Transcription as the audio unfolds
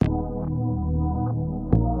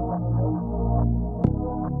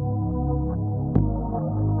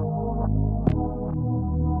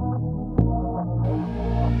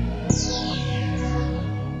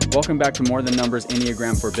Welcome back to More Than Numbers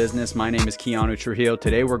Enneagram for Business. My name is Keanu Trujillo.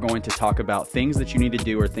 Today we're going to talk about things that you need to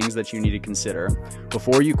do or things that you need to consider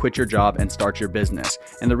before you quit your job and start your business.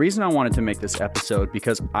 And the reason I wanted to make this episode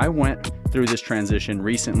because I went through this transition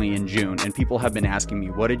recently in June and people have been asking me,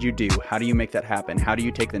 what did you do? How do you make that happen? How do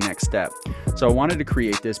you take the next step? So I wanted to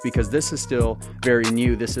create this because this is still very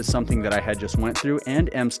new. This is something that I had just went through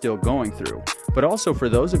and am still going through. But also for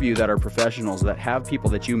those of you that are professionals that have people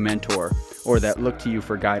that you mentor or that look to you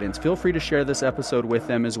for guidance, feel free to share this episode with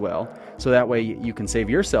them as well. So that way you can save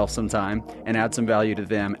yourself some time and add some value to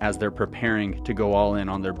them as they're preparing to go all in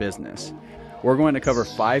on their business. We're going to cover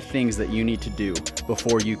 5 things that you need to do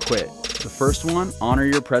before you quit. The first one, honor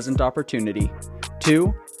your present opportunity.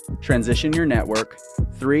 2, transition your network.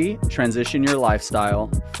 3, transition your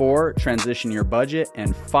lifestyle. 4, transition your budget.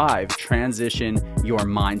 And 5, transition your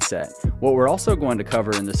mindset. What we're also going to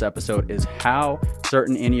cover in this episode is how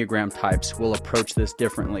certain Enneagram types will approach this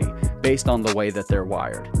differently based on the way that they're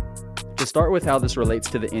wired. To start with how this relates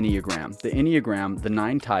to the Enneagram, the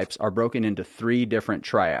 9 types are broken into 3 different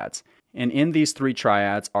triads. And in these 3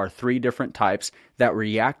 triads are 3 different types that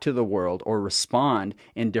react to the world or respond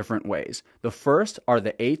in different ways. The first are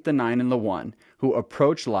the 8, the 9, and the 1 who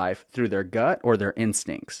approach life through their gut or their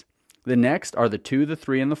instincts. The next are the 2, the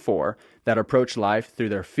 3, and the 4 that approach life through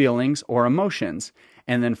their feelings or emotions.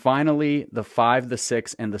 And then finally, the 5, the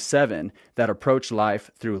 6, and the 7 that approach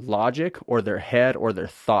life through logic or their head or their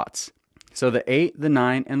thoughts. So the 8, the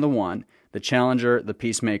 9, and the 1, the challenger, the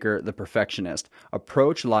peacemaker, the perfectionist,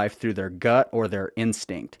 approach life through their gut or their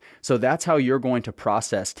instinct. So that's how you're going to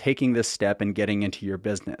process taking this step and getting into your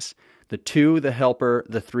business. The 2, the helper,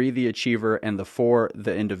 the 3, the achiever, and the 4,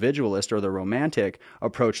 the individualist or the romantic,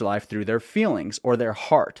 approach life through their feelings or their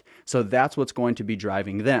heart. So that's what's going to be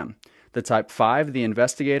driving them. The type 5, the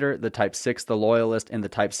investigator, the type 6, the loyalist, and the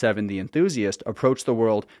type 7, the enthusiast, approach the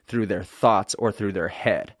world through their thoughts or through their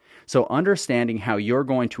head. So understanding how you're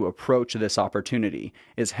going to approach this opportunity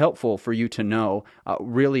is helpful for you to know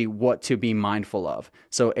really what to be mindful of.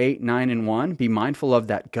 So 8, 9, and 1, be mindful of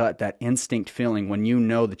that gut, that instinct feeling when you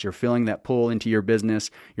know that you're feeling that pull into your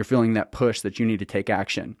business, you're feeling that push that you need to take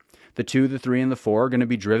action. The 2, the 3, and the 4 are going to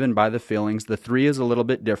be driven by the feelings. The 3 is a little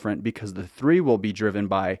bit different because the 3 will be driven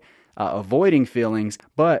by avoiding feelings,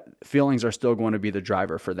 but feelings are still going to be the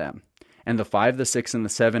driver for them. And the 5, the 6, and the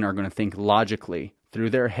 7 are going to think logically through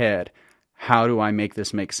their head, how do I make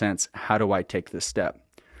this make sense? How do I take this step?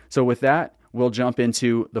 So with that, we'll jump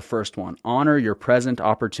into the first one. Honor your present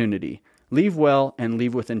opportunity. Leave well and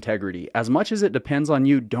leave with integrity. As much as it depends on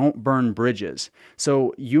you, don't burn bridges.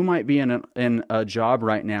 So you might be in a job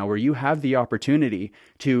right now where you have the opportunity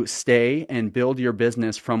to stay and build your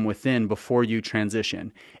business from within before you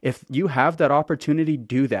transition. If you have that opportunity,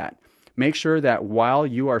 do that. Make sure that while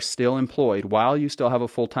you are still employed, while you still have a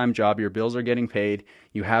full-time job, your bills are getting paid,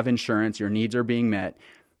 you have insurance, your needs are being met.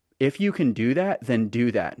 If you can do that, then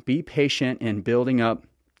do that. Be patient in building up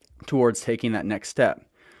towards taking that next step.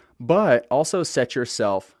 But also set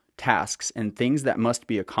yourself tasks and things that must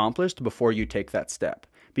be accomplished before you take that step.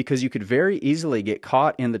 Because you could very easily get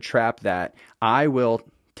caught in the trap that I will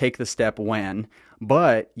take the step when,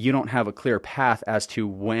 but you don't have a clear path as to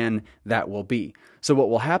when that will be. So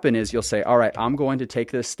what will happen is you'll say, all right, I'm going to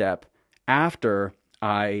take this step after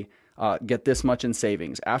I get this much in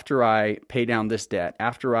savings, after I pay down this debt,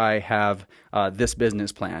 after I have this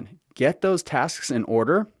business plan. Get those tasks in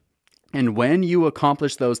order. And when you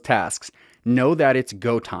accomplish those tasks, know that it's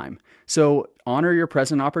go time. So honor your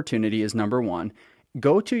present opportunity is number 1.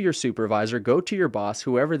 Go to your supervisor, go to your boss,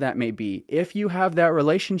 whoever that may be, if you have that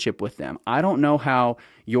relationship with them. I don't know how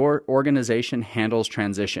your organization handles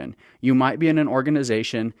transition. You might be in an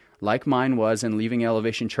organization like mine was in Leaving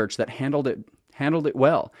Elevation Church that handled it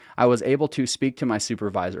well. I was able to speak to my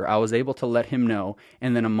supervisor. I was able to let him know.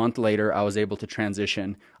 And then a month later, I was able to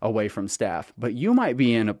transition away from staff. But you might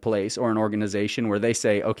be in a place or an organization where they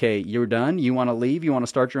say, okay, you're done. You want to leave? You want to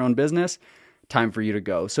start your own business? Time for you to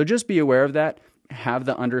go. So just be aware of that. Have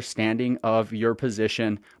the understanding of your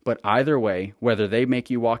position, but either way, whether they make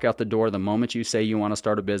you walk out the door the moment you say you want to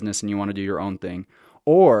start a business and you want to do your own thing,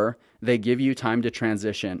 or they give you time to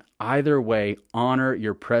transition, either way, honor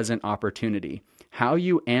your present opportunity. How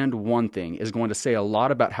you end one thing is going to say a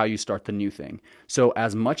lot about how you start the new thing. So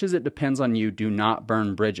as much as it depends on you, do not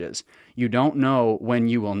burn bridges. You don't know when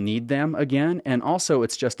you will need them again. And also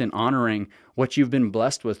it's just in honoring what you've been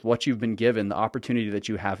blessed with, what you've been given, the opportunity that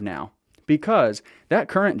you have now. Because that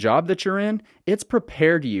current job that you're in, it's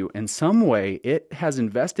prepared you in some way. It has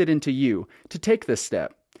invested into you to take this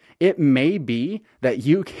step. It may be that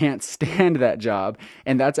you can't stand that job,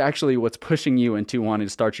 and that's actually what's pushing you into wanting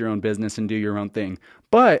to start your own business and do your own thing.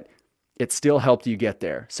 But it still helped you get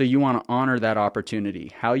there. So you want to honor that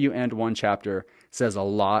opportunity. How you end one chapter says a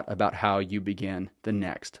lot about how you begin the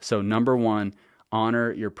next. So number one,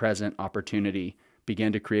 honor your present opportunity.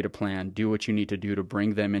 Begin to create a plan. Do what you need to do to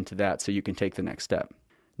bring them into that so you can take the next step.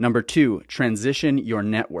 Number two, transition your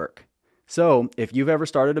network. So if you've ever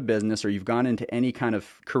started a business or you've gone into any kind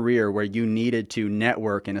of career where you needed to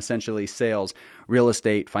network in essentially sales, real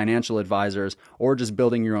estate, financial advisors, or just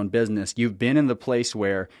building your own business, you've been in the place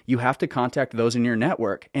where you have to contact those in your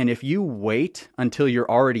network. And if you wait until you're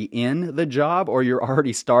already in the job or you're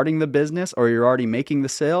already starting the business or you're already making the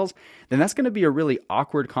sales, then that's going to be a really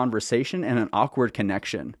awkward conversation and an awkward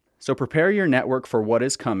connection. So prepare your network for what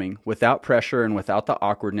is coming without pressure and without the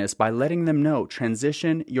awkwardness by letting them know.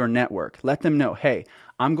 Transition your network. Let them know, hey,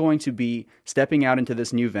 I'm going to be stepping out into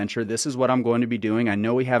this new venture. This is what I'm going to be doing. I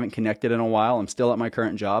know we haven't connected in a while. I'm still at my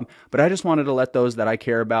current job, but I just wanted to let those that I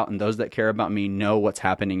care about and those that care about me know what's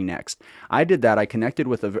happening next. I did that. I connected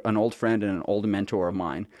with an old friend and an old mentor of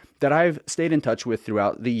mine that I've stayed in touch with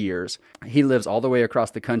throughout the years. He lives all the way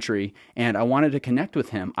across the country, and I wanted to connect with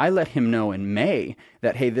him. I let him know in May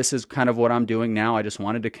that, hey, this is kind of what I'm doing now. I just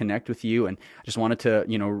wanted to connect with you, and I just wanted to,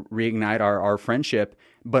 reignite our friendship.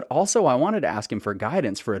 But also I wanted to ask him for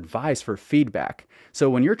guidance, for advice, for feedback. So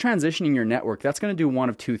when you're transitioning your network, that's going to do one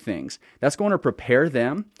of two things. That's going to prepare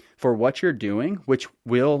them for what you're doing, which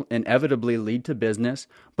will inevitably lead to business,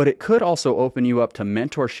 but it could also open you up to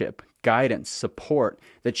mentorship, guidance, support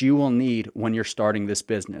that you will need when you're starting this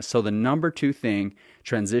business. So the number two thing,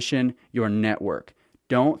 transition your network.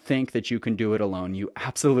 Don't think that you can do it alone. You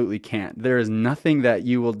absolutely can't. There is nothing that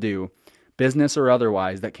you will do, business or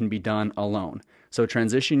otherwise, that can be done alone. So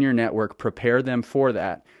transition your network, prepare them for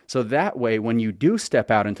that. So that way, when you do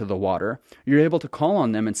step out into the water, you're able to call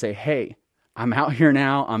on them and say, hey, I'm out here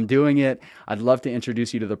now. I'm doing it. I'd love to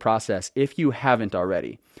introduce you to the process if you haven't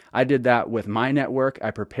already. I did that with my network.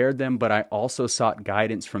 I prepared them, but I also sought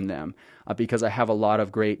guidance from them because I have a lot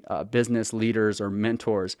of great business leaders or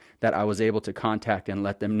mentors that I was able to contact and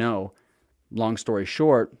let them know. Long story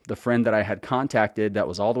short, the friend that I had contacted that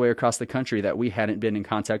was all the way across the country that we hadn't been in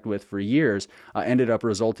contact with for years ended up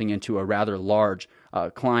resulting into a rather large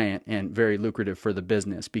client and very lucrative for the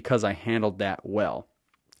business because I handled that well.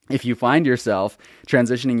 If you find yourself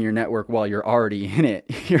transitioning your network while you're already in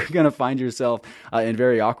it, you're going to find yourself in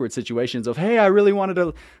very awkward situations of, hey, I really wanted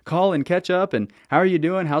to call and catch up, and how are you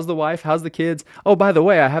doing? How's the wife? How's the kids? Oh, by the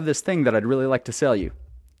way, I have this thing that I'd really like to sell you.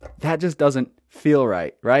 That just doesn't feel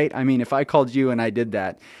right? I mean, if I called you and I did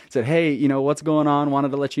that, said, hey, what's going on?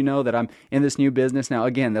 Wanted to let you know that I'm in this new business. Now,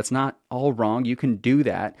 again, that's not all wrong. You can do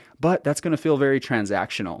that, but that's going to feel very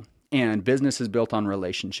transactional. And business is built on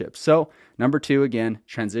relationships. So number two, again,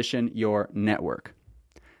 transition your network.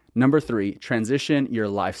 Number three, transition your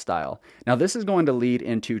lifestyle. Now, this is going to lead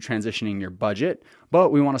into transitioning your budget,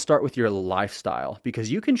 but we want to start with your lifestyle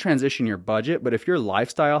because you can transition your budget, but if your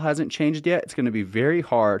lifestyle hasn't changed yet, it's going to be very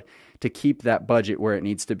hard to keep that budget where it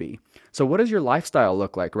needs to be. So what does your lifestyle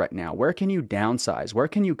look like right now? Where can you downsize? Where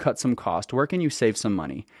can you cut some cost? Where can you save some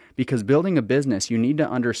money? Because building a business, you need to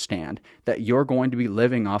understand that you're going to be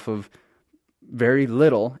living off of very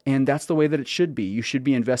little, and that's the way that it should be. You should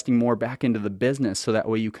be investing more back into the business so that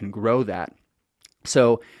way you can grow that.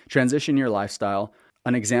 So transition your lifestyle.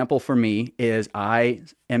 An example for me is I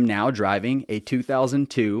am now driving a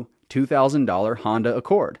 2002 $2,000 Honda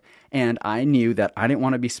Accord. And I knew that I didn't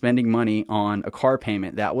want to be spending money on a car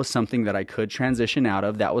payment. That was something that I could transition out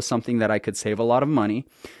of. That was something that I could save a lot of money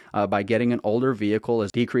by getting an older vehicle.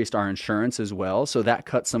 Has decreased our insurance as well. So that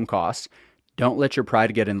cut some costs. Don't let your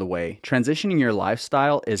pride get in the way. Transitioning your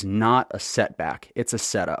lifestyle is not a setback. It's a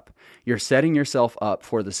setup. You're setting yourself up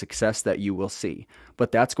for the success that you will see.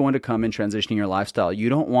 But that's going to come in transitioning your lifestyle. You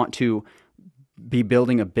don't want to be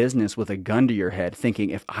building a business with a gun to your head thinking,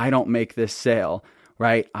 if I don't make this sale,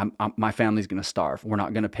 right, my family's going to starve. We're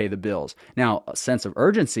not going to pay the bills. Now, a sense of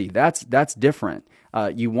urgency, that's different.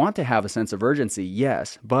 You want to have a sense of urgency,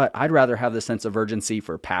 yes, but I'd rather have the sense of urgency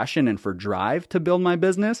for passion and for drive to build my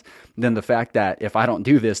business than the fact that if I don't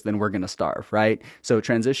do this, then we're going to starve, right? So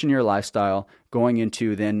transition your lifestyle. Going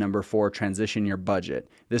into then number 4, transition your budget.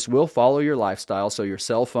 This will follow your lifestyle. So your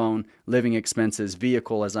cell phone, living expenses,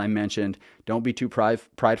 vehicle, as I mentioned, don't be too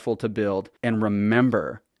prideful to build. And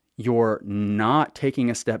remember, you're not taking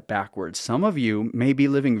a step backwards. Some of you may be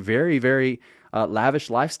living very, very lavish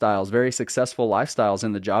lifestyles, very successful lifestyles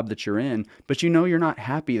in the job that you're in, but you're not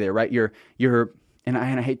happy there, right? You're And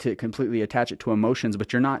I hate to completely attach it to emotions,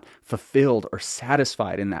 but you're not fulfilled or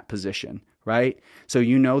satisfied in that position, right? So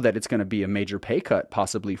you know that it's going to be a major pay cut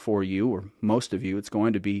possibly for you or most of you. It's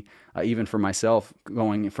going to be, even for myself,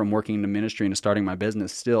 going from working in the ministry and starting my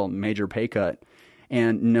business, still major pay cut.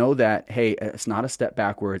 And know that, hey, it's not a step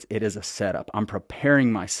backwards. It is a setup. I'm preparing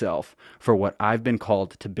myself for what I've been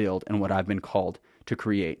called to build and what I've been called to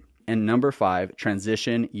create. And number 5,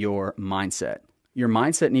 transition your mindset. Your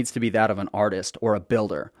mindset needs to be that of an artist or a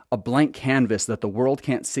builder, a blank canvas that the world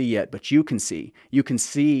can't see yet, but you can see. You can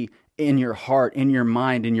see in your heart, in your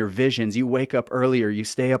mind, in your visions. You wake up earlier, you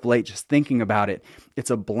stay up late just thinking about it. It's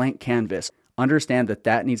a blank canvas. Understand that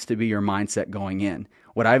that needs to be your mindset going in.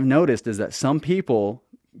 What I've noticed is that some people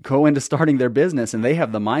go into starting their business and they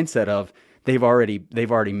have the mindset of they've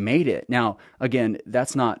already made it. Now, again,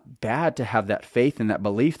 that's not bad to have that faith and that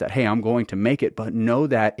belief that, hey, I'm going to make it, but know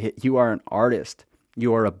that you are an artist.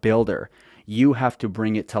 You are a builder. You have to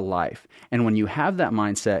bring it to life. And when you have that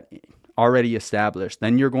mindset already established,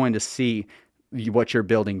 then you're going to see what you're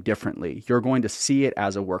building differently. You're going to see it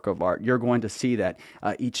as a work of art. You're going to see that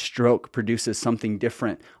each stroke produces something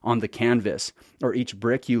different on the canvas, or each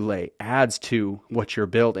brick you lay adds to what you're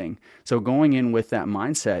building. So going in with that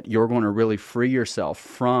mindset, you're going to really free yourself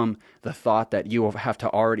from the thought that you have to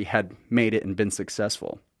already had made it and been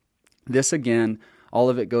successful. This again, all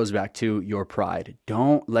of it goes back to your pride.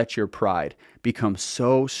 Don't let your pride become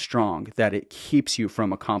so strong that it keeps you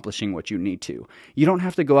from accomplishing what you need to. You don't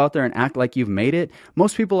have to go out there and act like you've made it.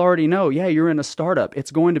 Most people already know, yeah, you're in a startup. It's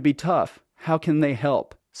going to be tough. How can they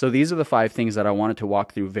help? So these are the 5 things that I wanted to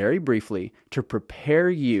walk through very briefly to prepare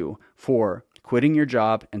you for quitting your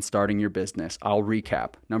job and starting your business. I'll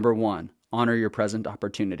recap. Number 1, honor your present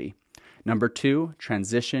opportunity. Number 2,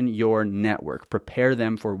 transition your network. Prepare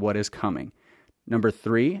them for what is coming. Number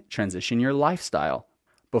 3, transition your lifestyle.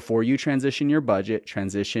 Before you transition your budget,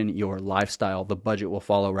 transition your lifestyle. The budget will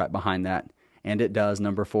follow right behind that. And it does.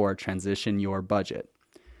 Number 4, transition your budget.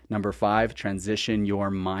 Number 5, transition your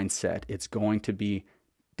mindset. It's going to be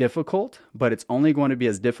difficult, but it's only going to be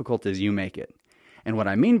as difficult as you make it. And what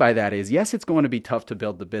I mean by that is, yes, it's going to be tough to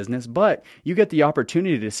build the business, but you get the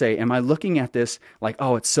opportunity to say, am I looking at this like,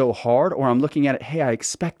 oh, it's so hard? Or I'm looking at it, hey, I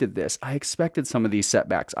expected this. I expected some of these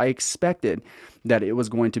setbacks. I expected that it was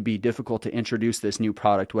going to be difficult to introduce this new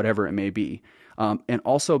product, whatever it may be. And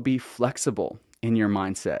also be flexible in your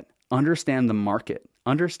mindset. Understand the market.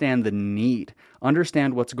 Understand the need.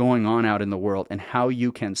 Understand what's going on out in the world and how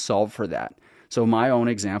you can solve for that. So my own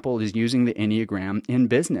example is using the Enneagram in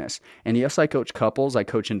business. And yes, I coach couples, I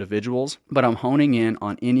coach individuals, but I'm honing in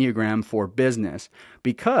on Enneagram for business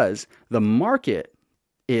because the market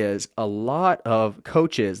is a lot of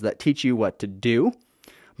coaches that teach you what to do,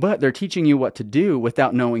 but they're teaching you what to do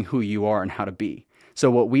without knowing who you are and how to be. So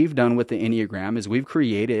what we've done with the Enneagram is we've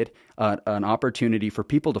created an opportunity for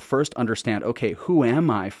people to first understand, okay, who am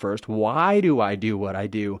I first? Why do I do what I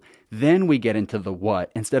do? Then we get into the what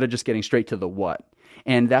instead of just getting straight to the what.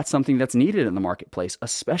 And that's something that's needed in the marketplace,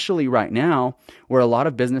 especially right now where a lot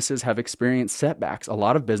of businesses have experienced setbacks. A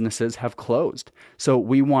lot of businesses have closed. So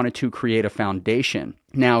we wanted to create a foundation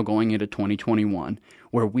now going into 2021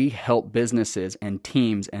 where we help businesses and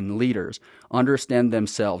teams and leaders understand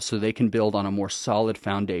themselves so they can build on a more solid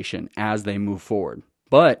foundation as they move forward.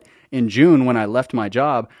 But in June, when I left my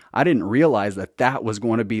job, I didn't realize that that was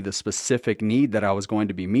going to be the specific need that I was going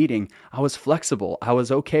to be meeting. I was flexible. I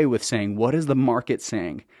was okay with saying, what is the market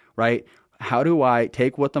saying, right? How do I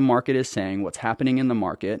take what the market is saying, what's happening in the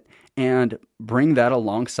market, and bring that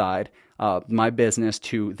alongside my business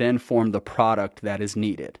to then form the product that is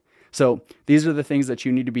needed? So these are the things that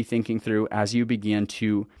you need to be thinking through as you begin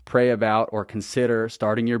to pray about or consider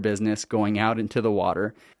starting your business, going out into the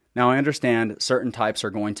water. Now, I understand certain types are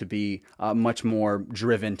going to be much more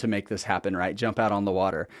driven to make this happen, right? Jump out on the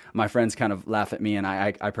water. My friends kind of laugh at me, and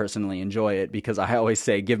I personally enjoy it because I always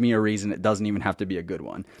say, give me a reason. It doesn't even have to be a good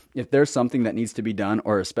one. If there's something that needs to be done,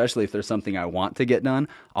 or especially if there's something I want to get done,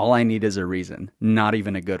 all I need is a reason, not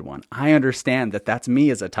even a good one. I understand that that's me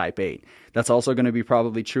as a type 8. That's also going to be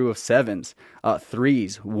probably true of 7s,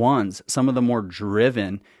 3s, 1s, some of the more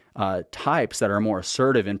driven types that are more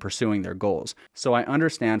assertive in pursuing their goals. So I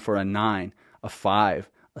understand for a 9, a 5,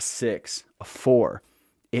 a 6, a 4,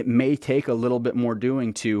 it may take a little bit more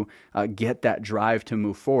doing to get that drive to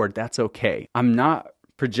move forward. That's okay. I'm not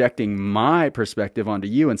projecting my perspective onto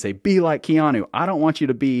you and say, be like Keanu. I don't want you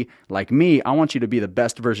to be like me. I want you to be the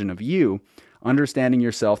best version of you, understanding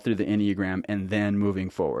yourself through the Enneagram and then moving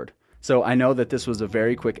forward. So I know that this was a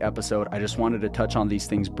very quick episode. I just wanted to touch on these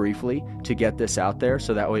things briefly to get this out there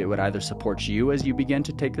so that way it would either support you as you begin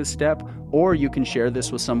to take this step, or you can share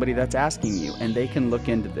this with somebody that's asking you and they can look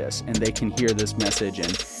into this and they can hear this message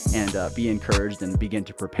and be encouraged and begin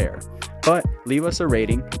to prepare. But leave us a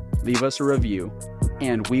rating, leave us a review,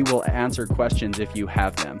 and we will answer questions if you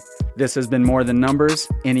have them. This has been More Than Numbers,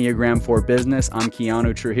 Enneagram for Business. I'm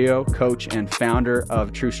Keanu Trujillo, coach and founder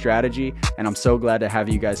of True Strategy, and I'm so glad to have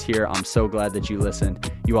you guys here. I'm so glad that you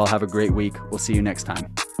listened. You all have a great week. We'll see you next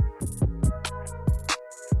time.